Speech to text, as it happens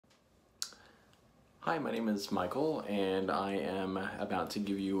Hi, my name is Michael and I am about to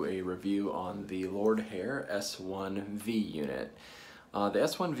give you a review on the Lordhair S1V unit. The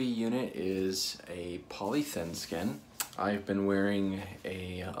S1V unit is a poly thin skin. I've been wearing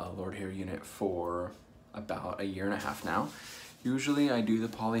a Lordhair unit for about a year and a half now. Usually I do the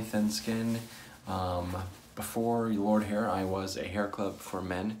poly thin skin. Before Lordhair, I was a hair club for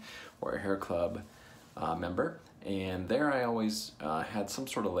men or a hair club member. And there I always had some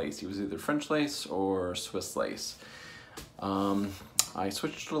sort of lace. It was either French lace or Swiss lace. I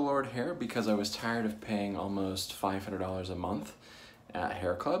switched to Lordhair because I was tired of paying almost $500 a month at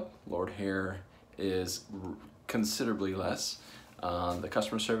Hair Club. Lordhair is considerably less. The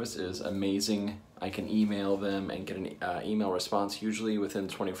customer service is amazing. I can email them and get an email response usually within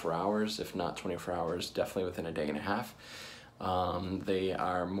 24 hours, if not 24 hours, definitely within a day and a half. They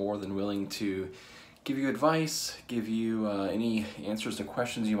are more than willing to give you advice, give you any answers to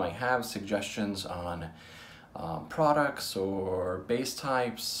questions you might have, suggestions on products or base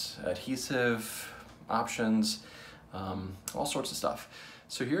types, adhesive options, all sorts of stuff.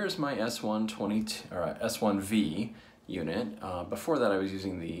 So here's my S1V unit. Before that I was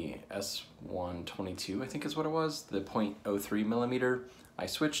using the S122, I think is what it was, the 0.03 millimeter. I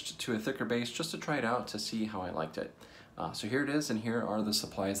switched to a thicker base just to try it out to see how I liked it. So here it is, and here are the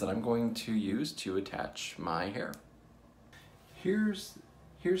supplies that I'm going to use to attach my hair. Here's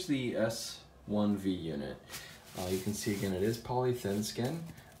the S1V unit. You can see again it is poly thin skin.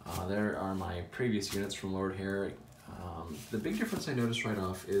 There are my previous units from Lordhair. The big difference I noticed right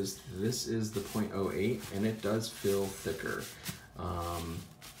off is this is the 0.08 and it does feel thicker.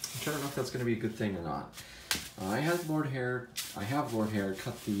 Which I don't know if that's going to be a good thing or not. I have Lordhair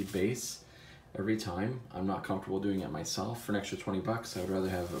cut the base every time. I'm not comfortable doing it myself. For an extra 20 bucks, I would rather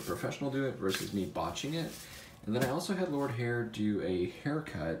have a professional do it versus me botching it. And then I also had Lordhair do a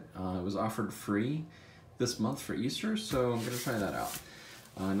haircut. It was offered free this month for Easter, so I'm gonna try that out.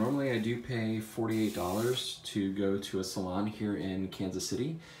 Normally I do pay $48 to go to a salon here in Kansas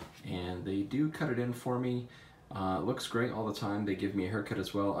City, and they do cut it in for me. It looks great all the time. They give me a haircut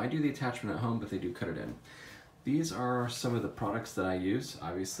as well. I do the attachment at home, but they do cut it in. These are some of the products that I use.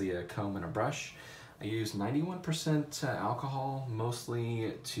 Obviously a comb and a brush. I use 91% alcohol,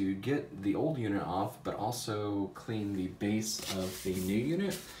 mostly to get the old unit off, but also clean the base of the new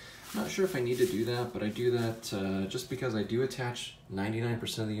unit. I'm not sure if I need to do that, but I do that just because I do attach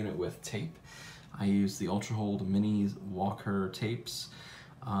 99% of the unit with tape. I use the Ultra Hold Mini Walker tapes.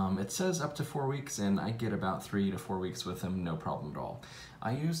 It says up to 4 weeks, and I get about 3 to 4 weeks with them, no problem at all.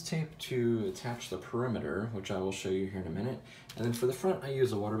 I use tape to attach the perimeter, which I will show you here in a minute. And then for the front, I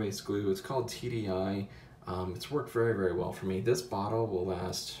use a water-based glue. It's called TDI. It's worked very, very well for me. This bottle will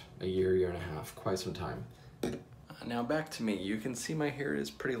last a year, year and a half, quite some time. Now back to me. You can see my hair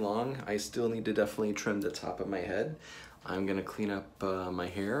is pretty long. I still need to definitely trim the top of my head. I'm gonna clean up my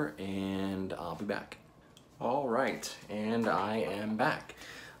hair and I'll be back. All right, and I am back.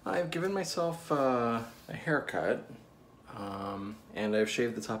 I've given myself a haircut, and I've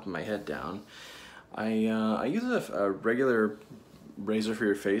shaved the top of my head down. I use a regular razor for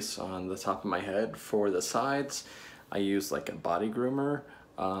your face on the top of my head. For the sides, I use like a body groomer.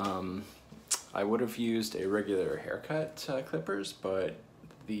 I would have used a regular haircut clippers, but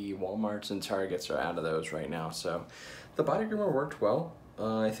the Walmarts and Targets are out of those right now, so the body groomer worked well.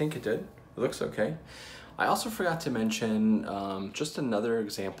 I think it did. It looks okay. I also forgot to mention just another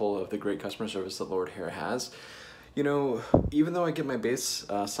example of the great customer service that Lordhair has. You know, even though I get my base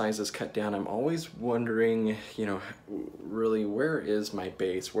sizes cut down, I'm always wondering, you know, really, where is my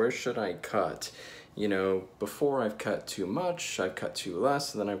base? Where should I cut? You know, before I've cut too much, I've cut too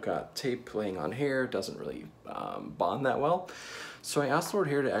less, and then I've got tape laying on hair, doesn't really bond that well. So I asked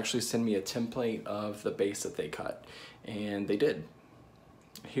Lordhair to actually send me a template of the base that they cut, and they did.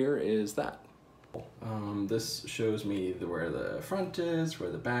 Here is that. This shows me where the front is, where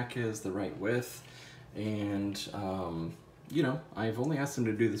the back is, the right width, and you know, I've only asked them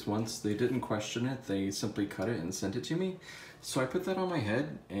to do this once. They didn't question it. They simply cut it and sent it to me. So I put that on my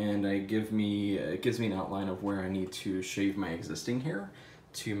head, and it gives me an outline of where I need to shave my existing hair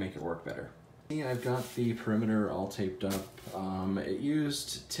to make it work better. I've got the perimeter all taped up. It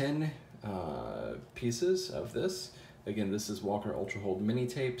used 10 pieces of this. Again, this is Walker Ultra Hold Mini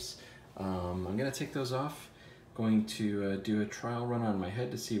tapes. I'm gonna take those off. Going to do a trial run on my head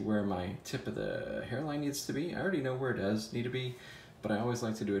to see where my tip of the hairline needs to be. I already know where it does need to be, but I always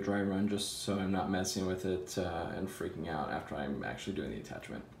like to do a dry run just so I'm not messing with it and freaking out after I'm actually doing the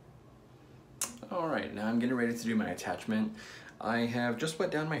attachment. All right, now I'm getting ready to do my attachment. I have just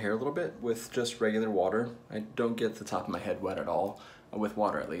wet down my hair a little bit with just regular water. I don't get the top of my head wet at all. with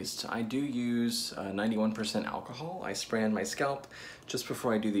water at least. I do use 91% alcohol. I spray on my scalp just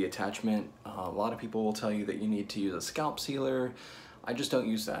before I do the attachment. A lot of people will tell you that you need to use a scalp sealer. I just don't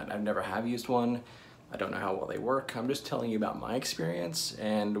use that. I've never have used one. I don't know how well they work. I'm just telling you about my experience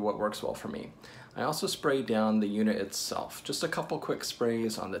and what works well for me. I also spray down the unit itself. Just a couple quick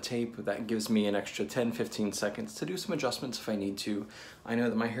sprays on the tape. That gives me an extra 10-15 seconds to do some adjustments if I need to. I know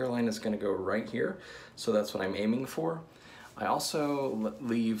that my hairline is going to go right here, so that's what I'm aiming for. I also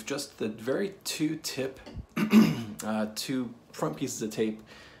leave just the very two front pieces of tape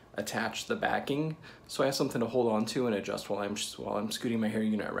attach the backing, so I have something to hold on to and adjust while I'm scooting my hair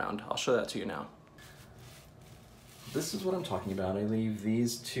unit around. I'll show that to you now. This is what I'm talking about. I leave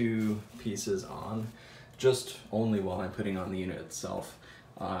these two pieces on just only while I'm putting on the unit itself.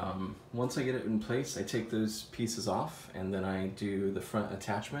 Once I get it in place, I take those pieces off and then I do the front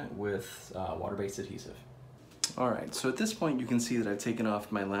attachment with water-based adhesive. Alright, so at this point you can see that I've taken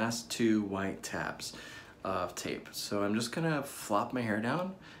off my last two white tabs of tape. So I'm just gonna flop my hair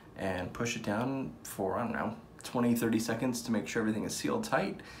down and push it down for, I don't know, 20-30 seconds to make sure everything is sealed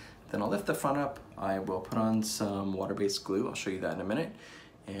tight. Then I'll lift the front up, I will put on some water-based glue, I'll show you that in a minute,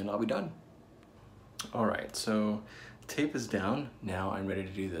 and I'll be done. Alright, so tape is down, now I'm ready to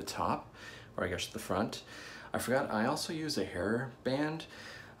do the top, or I guess the front. I forgot, I also use a hair band,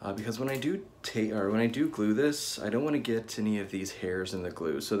 because when I do glue this, I don't want to get any of these hairs in the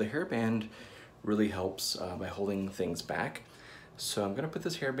glue. So the hair band really helps by holding things back. So I'm gonna put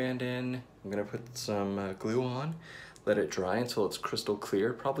this hair band in, I'm gonna put some glue on, let it dry until it's crystal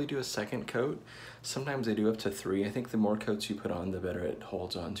clear, probably do a second coat. Sometimes I do up to 3. I think the more coats you put on, the better it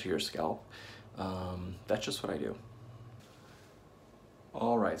holds onto your scalp. That's just what I do.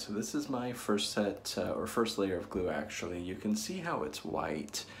 Alright, so this is my first set, or first layer of glue actually. You can see how it's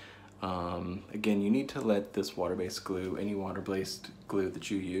white. Again, you need to let this water-based glue, any water-based glue that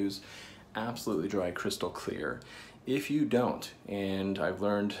you use, absolutely dry crystal clear. If you don't, and I've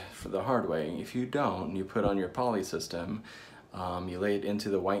learned for the hard way, if you don't, you put on your poly system, you lay it into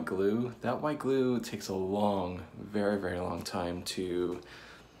the white glue, that white glue takes a long, very, very long time to,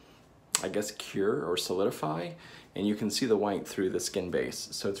 I guess, cure or solidify, and you can see the white through the skin base.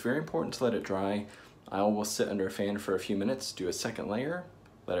 So it's very important to let it dry. I will sit under a fan for a few minutes, do a second layer,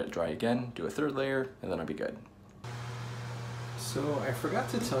 let it dry again, do a third layer, and then I'll be good. So I forgot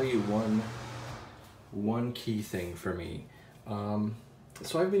to tell you one key thing for me.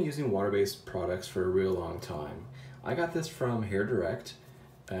 So I've been using water-based products for a real long time. I got this from Hair Direct.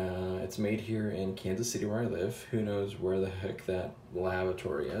 It's made here in Kansas City where I live. Who knows where the heck that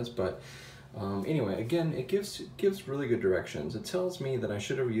laboratory is, but anyway, again, it gives really good directions. It tells me that I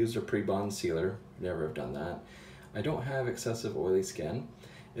should have used a pre-bond sealer. Never have done that. I don't have excessive oily skin.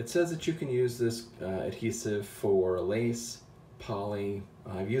 It says that you can use this adhesive for lace, poly.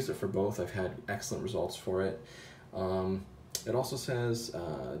 I've used it for both. I've had excellent results for it. It also says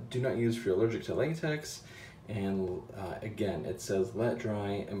do not use if you're allergic to latex, and again it says let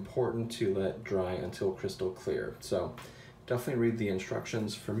dry, important to let dry until crystal clear. So definitely read the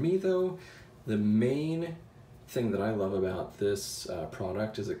instructions. For me though, the main thing that I love about this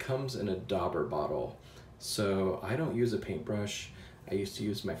product is it comes in a dauber bottle. So I don't use a paintbrush. I used to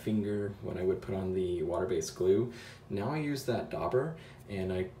use my finger when I would put on the water-based glue. Now I use that dauber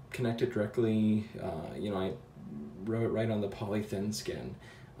and I connect it directly, I rub it right on the poly thin skin.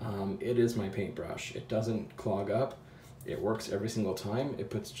 It is my paintbrush. It doesn't clog up. It works every single time. It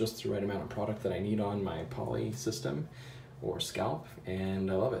puts just the right amount of product that I need on my poly system or scalp,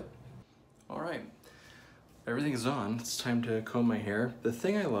 and I love it. All right, everything is on. It's time to comb my hair. The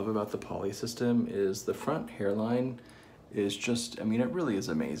thing I love about the poly system is the front hairline is just, I mean, it really is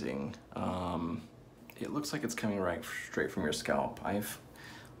amazing. It looks like it's coming right straight from your scalp.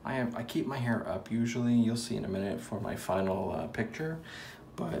 I keep my hair up usually. You'll see in a minute for my final picture,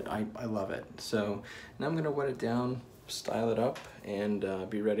 but I love it. So now I'm gonna wet it down, style it up, and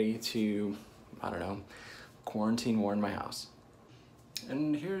be ready to, I don't know, quarantine warn my house.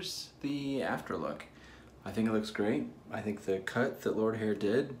 And here's the after look. I think it looks great. I think the cut that Lordhair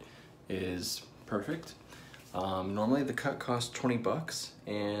did is perfect. Normally the cut costs 20 bucks,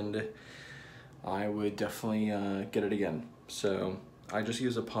 and I would definitely get it again. So I just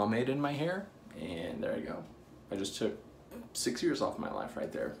use a pomade in my hair, and there you go. I just took 6 years off my life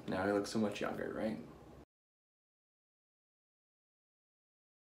right there. Now I look so much younger, right?